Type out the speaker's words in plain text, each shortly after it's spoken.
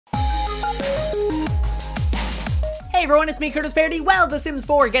Hey everyone, it's me, Curtis Parody. Well, The Sims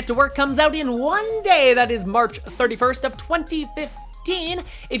 4 Get to Work comes out in one day. That is March 31st of 2015.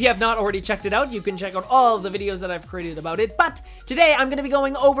 If you have not already checked it out, you can check out all the videos that I've created about it. But today I'm going to be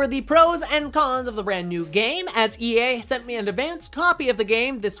going over the pros and cons of the brand new game, as EA sent me an advanced copy of the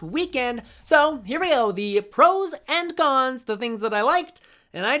game this weekend. So here we go, the pros and cons, the things that I liked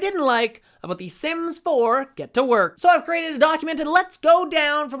and I didn't like about The Sims 4 Get to Work. So I've created a document and let's go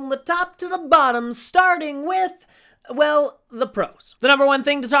down from the top to the bottom, starting with, well, the pros. The number one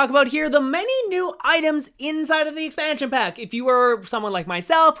thing to talk about here, the many new items inside of the expansion pack. If you were someone like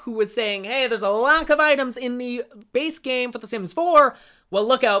myself who was saying, hey, there's a lack of items in the base game for The Sims 4, well,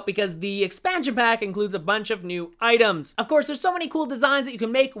 look out, because the expansion pack includes a bunch of new items. Of course, there's so many cool designs that you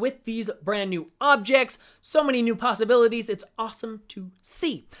can make with these brand new objects, so many new possibilities, it's awesome to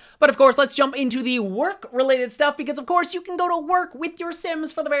see. But of course, let's jump into the work-related stuff, because of course, you can go to work with your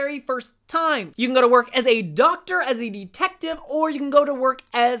Sims for the very first time. You can go to work as a doctor, as a detective, or you can go to work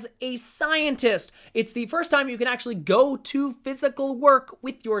as a scientist. It's the first time you can actually go to physical work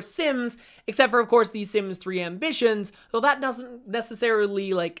with your Sims, except for, of course, the Sims 3 Ambitions, though that doesn't necessarily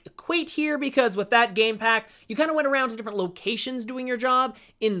like equate here, because with that game pack you kind of went around to different locations doing your job.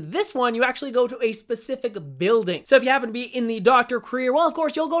 In this one you actually go to a specific building. So if you happen to be in the doctor career, well, of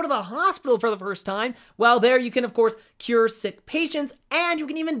course you'll go to the hospital for the first time. While there you can of course cure sick patients, and you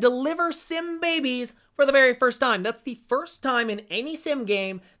can even deliver Sim babies for the very first time. That's the first time in any Sim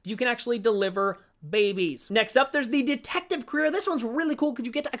game that you can actually deliver babies. Next up, there's the detective career. This one's really cool because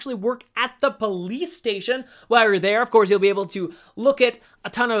you get to actually work at the police station. While you're there, of course, you'll be able to look at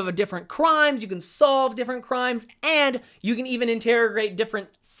a ton of different crimes, you can solve different crimes, and you can even interrogate different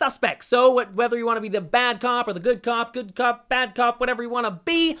suspects. So whether you want to be the bad cop or the good cop, bad cop, whatever you want to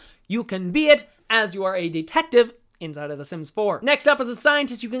be, you can be it as you are a detective inside of The Sims 4. Next up, as a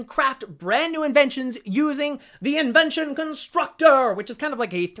scientist, you can craft brand new inventions using the Invention Constructor, which is kind of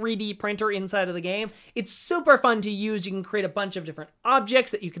like a 3D printer inside of the game. It's super fun to use. You can create a bunch of different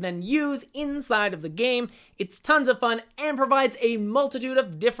objects that you can then use inside of the game. It's tons of fun and provides a multitude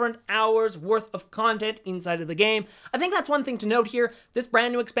of different hours worth of content inside of the game. I think that's one thing to note here. This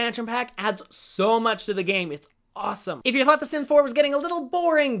brand new expansion pack adds so much to the game. It's awesome. If you thought The Sims 4 was getting a little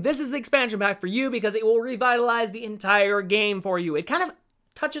boring, this is the expansion pack for you, because it will revitalize the entire game for you. It kind of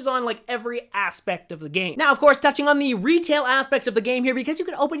touches on like every aspect of the game. Now, of course, touching on the retail aspect of the game here, because you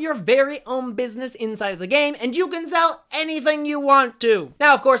can open your very own business inside of the game and you can sell anything you want to.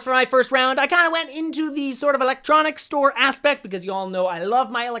 Now, of course, for my first round, I kind of went into the sort of electronics store aspect, because you all know I love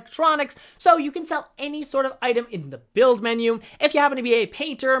my electronics. So you can sell any sort of item in the build menu. If you happen to be a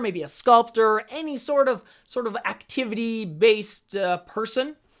painter, maybe a sculptor, any sort of activity-based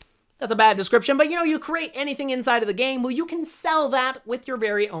person. That's a bad description, but you know, you create anything inside of the game, well, you can sell that with your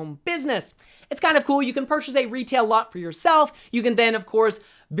very own business. It's kind of cool. You can purchase a retail lot for yourself. You can then, of course,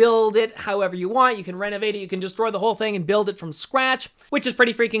 build it however you want. You can renovate it. You can destroy the whole thing and build it from scratch, which is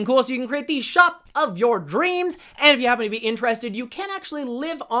pretty freaking cool. So you can create the shop of your dreams. And if you happen to be interested, you can actually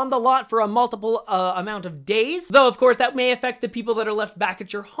live on the lot for a multiple amount of days. Though, of course, that may affect the people that are left back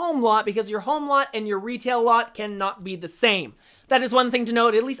at your home lot, because your home lot and your retail lot cannot be the same. That is one thing to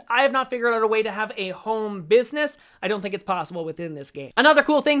note. At least I have not figured out a way to have a home business. I don't think it's possible within this game. Another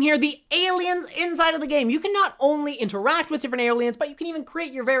cool thing here, the aliens inside of the game. You can not only interact with different aliens, but you can even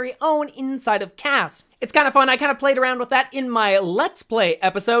create your very own inside of CAS. It's kind of fun. I kind of played around with that in my Let's Play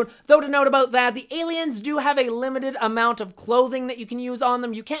episode. Though to note about that, the aliens do have a limited amount of clothing that you can use on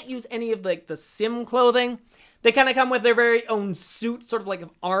them. You can't use any of like the Sim clothing. They kind of come with their very own suit, sort of like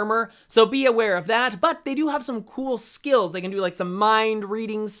of armor, so be aware of that. But they do have some cool skills. They can do like some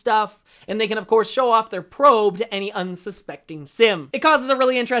mind-reading stuff, and they can, of course, show off their probe to any unsuspecting Sim. It causes a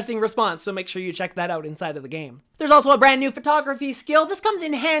really interesting response, so make sure you check that out inside of the game. There's also a brand new photography skill. This comes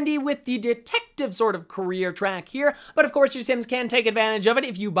in handy with the detective sort of career track here, but of course your Sims can take advantage of it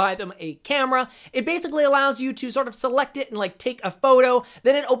if you buy them a camera. It basically allows you to sort of select it and like take a photo,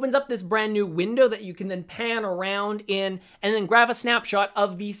 then it opens up this brand new window that you can then pan around in and then grab a snapshot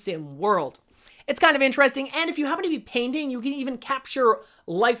of the Sim world. It's kind of interesting, and if you happen to be painting, you can even capture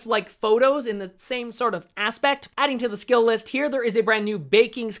lifelike photos in the same sort of aspect. Adding to the skill list here, there is a brand new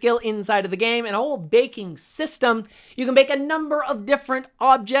baking skill inside of the game and a whole baking system. You can bake a number of different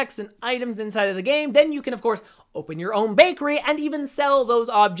objects and items inside of the game. Then you can, of course, open your own bakery and even sell those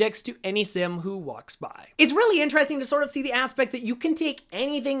objects to any Sim who walks by. It's really interesting to sort of see the aspect that you can take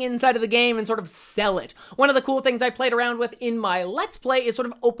anything inside of the game and sort of sell it. One of the cool things I played around with in my Let's Play is sort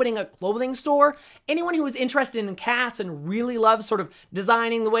of opening a clothing store. Anyone who is interested in CAS and really loves sort of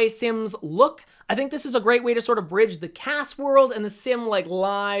designing the way Sims look, I think this is a great way to sort of bridge the cast world and the sim like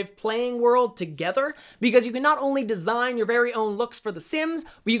live playing world together, because you can not only design your very own looks for the Sims,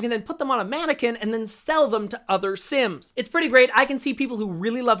 but you can then put them on a mannequin and then sell them to other Sims. It's pretty great. I can see people who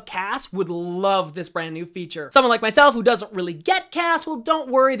really love CAS would love this brand new feature. Someone like myself who doesn't really get CAS, well,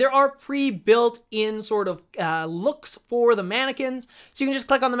 don't worry, there are pre-built in sort of looks for the mannequins, so you can just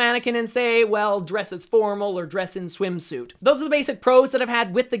click on the mannequin and say, well, dress as formal or dress in swimsuit. Those are the basic pros that I've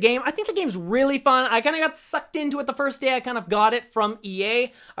had with the game. I think the game's really fun. I kind of got sucked into it the first day I kind of got it from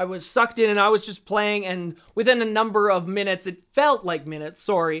EA. I was sucked in and I was just playing, and within a number of minutes, it felt like minutes,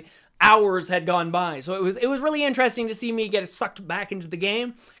 sorry, hours had gone by. So it was really interesting to see me get sucked back into the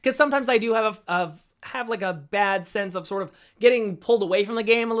game, because sometimes I do have like a bad sense of sort of getting pulled away from the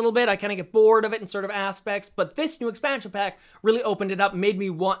game a little bit. I kind of get bored of it in sort of aspects, but this new expansion pack really opened it up, made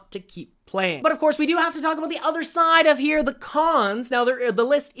me want to keep playing. But of course, we do have to talk about the other side of here, the cons. Now, the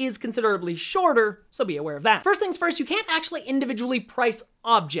list is considerably shorter, so be aware of that. First things first, you can't actually individually price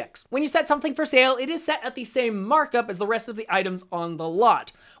objects. When you set something for sale, it is set at the same markup as the rest of the items on the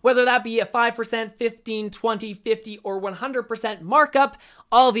lot. Whether that be a 5%, 15, 20, 50, or 100% markup,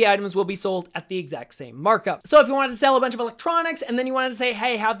 all the items will be sold at the exact same markup. So if you wanted to sell a bunch of electronics and then you wanted to say,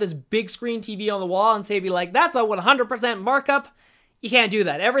 hey, have this big screen TV on the wall, and say, be like, that's a 100% markup, you can't do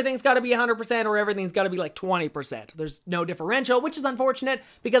that. Everything's got to be 100% or everything's got to be like 20%. There's no differential, which is unfortunate,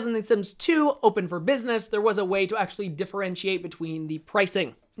 because in The Sims 2 Open for Business, there was a way to actually differentiate between the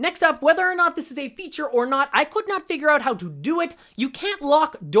pricing. Next up, whether or not this is a feature or not, I could not figure out how to do it. You can't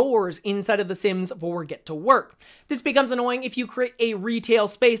lock doors inside of The Sims 4 Get to Work. This becomes annoying if you create a retail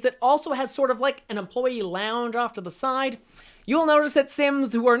space that also has sort of like an employee lounge off to the side. You'll notice that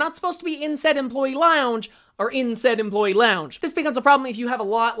Sims who are not supposed to be in said employee lounge are in said employee lounge. This becomes a problem if you have a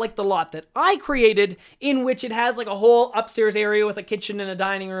lot like the lot that I created, in which it has like a whole upstairs area with a kitchen and a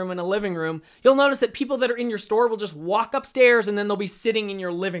dining room and a living room. You'll notice that people that are in your store will just walk upstairs and then they'll be sitting in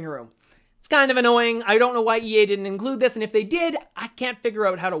your living room. It's kind of annoying. I don't know why EA didn't include this, and if they did, I can't figure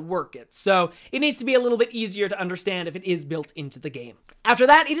out how to work it. So it needs to be a little bit easier to understand if it is built into the game. After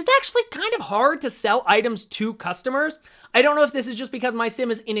that, it is actually kind of hard to sell items to customers. I don't know if this is just because my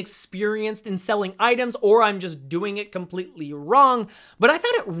sim is inexperienced in selling items, or I'm just doing it completely wrong, but I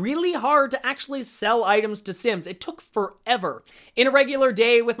found it really hard to actually sell items to Sims. It took forever. In a regular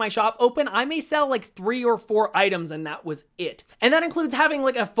day with my shop open, I may sell like 3 or 4 items, and that was it. And that includes having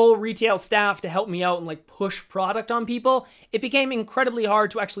like a full retail staff to help me out and like push product on people. It became incredibly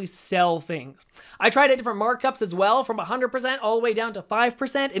hard to actually sell things. I tried at different markups as well, from 100% all the way down to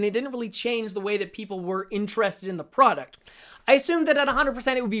 5%, and it didn't really change the way that people were interested in the product. I assumed that at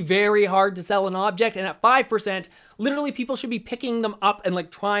 100% it would be very hard to sell an object, and at 5%, literally people should be picking them up and like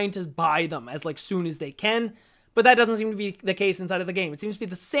trying to buy them as like soon as they can. But that doesn't seem to be the case inside of the game. It seems to be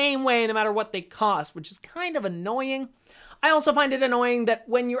the same way no matter what they cost, which is kind of annoying. I also find it annoying that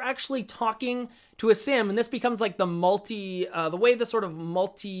when you're actually talking to a sim, and this becomes like the way the sort of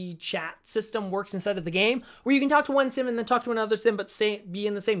multi-chat system works inside of the game, where you can talk to one sim and then talk to another sim, but be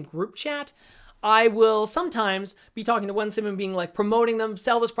in the same group chat. I will sometimes be talking to one sim and being like promoting them,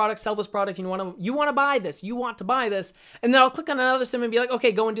 sell this product, you want to buy this, you want to buy this, and then I'll click on another sim and be like,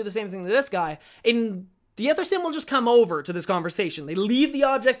 okay, go and do the same thing to this guy, and the other sim will just come over to this conversation. They leave the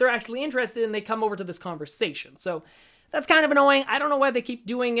object they're actually interested in, they come over to this conversation. So that's kind of annoying. I don't know why they keep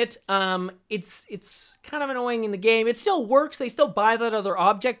doing it. It's kind of annoying in the game. It still works. They still buy that other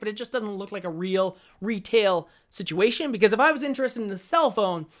object, but it just doesn't look like a real retail situation, because if I was interested in a cell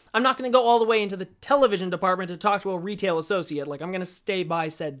phone, I'm not going to go all the way into the television department to talk to a retail associate. Like, I'm going to stay by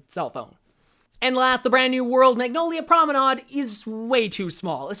said cell phone. And last, the brand new world, Magnolia Promenade, is way too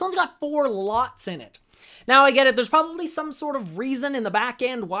small. It's only got 4 lots in it. Now, I get it, there's probably some sort of reason in the back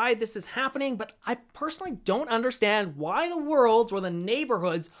end why this is happening, but I personally don't understand why the worlds or the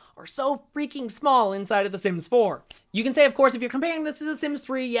neighborhoods are so freaking small inside of The Sims 4. You can say, of course, if you're comparing this to The Sims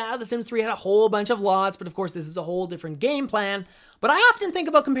 3, yeah, The Sims 3 had a whole bunch of lots, but of course this is a whole different game plan. But I often think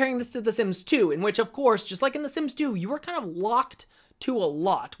about comparing this to The Sims 2, in which, of course, just like in The Sims 2, you were kind of locked to a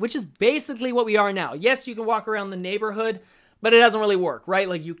lot, which is basically what we are now. Yes, you can walk around the neighborhood, but it doesn't really work, right?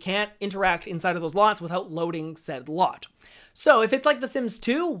 Like, you can't interact inside of those lots without loading said lot. So if it's like The Sims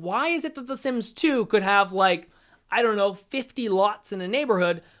 2, why is it that The Sims 2 could have like, I don't know, 50 lots in a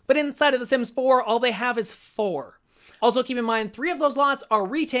neighborhood, but inside of The Sims 4, all they have is 4? Also, keep in mind, 3 of those lots are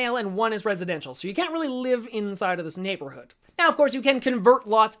retail and 1 is residential, so you can't really live inside of this neighborhood. Now, of course, you can convert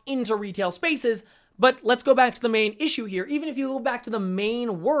lots into retail spaces, but let's go back to the main issue here. Even if you go back to the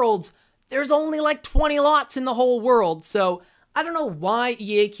main worlds, there's only like 20 lots in the whole world, so I don't know why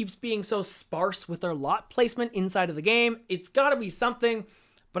EA keeps being so sparse with their lot placement inside of the game. It's gotta be something,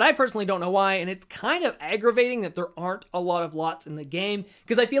 but I personally don't know why, and it's kind of aggravating that there aren't a lot of lots in the game,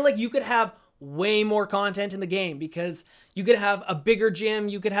 because I feel like you could have way more content in the game, because you could have a bigger gym,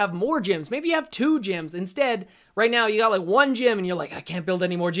 you could have more gyms, maybe you have 2 gyms. Instead, right now you got like 1 gym and you're like, I can't build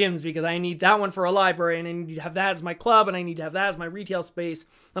any more gyms because I need that one for a library, and I need to have that as my club, and I need to have that as my retail space.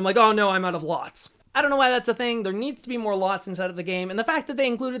 I'm like, oh no, I'm out of lots. I don't know why that's a thing. There needs to be more lots inside of the game, and the fact that they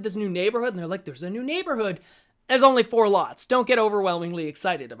included this new neighborhood, and they're like, there's a new neighborhood. There's only 4 lots. Don't get overwhelmingly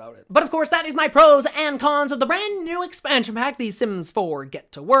excited about it. But of course, that is my pros and cons of the brand new expansion pack, The Sims 4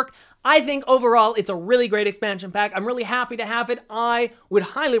 Get to Work. I think overall, it's a really great expansion pack. I'm really happy to have it. I would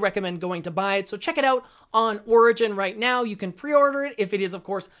highly recommend going to buy it. So check it out on Origin right now. You can pre-order it if it is, of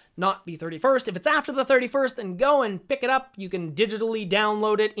course, not the 31st. If it's after the 31st, then go and pick it up. You can digitally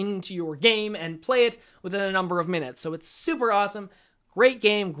download it into your game and play it within a number of minutes. So it's super awesome. Great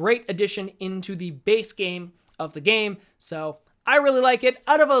game, great addition into the base game of the game. So I really like it.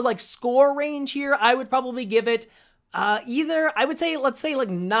 Out of a score range here, I would probably give it let's say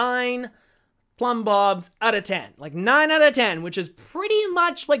 9 plumb bobs out of 10. Like 9 out of 10, which is pretty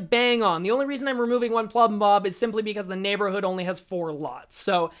much like bang on. The only reason I'm removing 1 plumb bob is simply because the neighborhood only has 4 lots.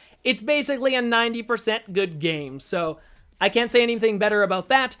 So it's basically a 90% good game. So I can't say anything better about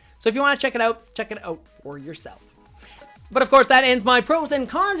that. So if you want to check it out for yourself. But of course, that ends my pros and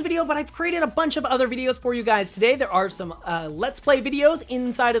cons video, but I've created a bunch of other videos for you guys today. There are some Let's Play videos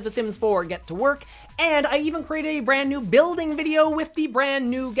inside of The Sims 4 Get to Work, and I even created a brand new building video with the brand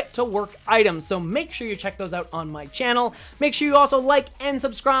new Get to Work items, so make sure you check those out on my channel. Make sure you also like and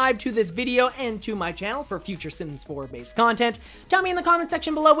subscribe to this video and to my channel for future Sims 4 based content. Tell me in the comment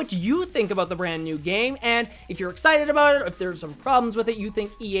section below what you think about the brand new game, and if you're excited about it, or if there's some problems with it you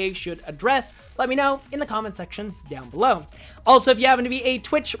think EA should address, let me know in the comment section down below. Also, if you happen to be a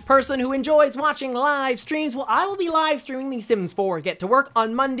Twitch person who enjoys watching live streams, well, I will be live streaming The Sims 4 Get to Work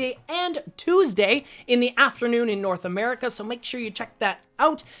on Monday and Tuesday in the afternoon in North America, so make sure you check that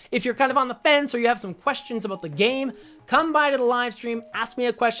out. If you're kind of on the fence or you have some questions about the game, come by to the live stream, ask me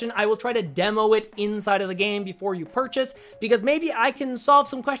a question. I will try to demo it inside of the game before you purchase, because maybe I can solve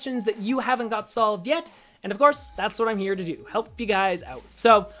some questions that you haven't got solved yet. And of course, that's what I'm here to do, help you guys out.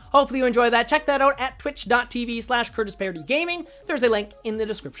 So hopefully you enjoy that. Check that out at twitch.tv/CurtisParityGaming. There's a link in the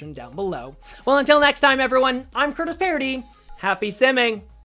description down below. Well, until next time, everyone, I'm Curtis Parity. Happy simming.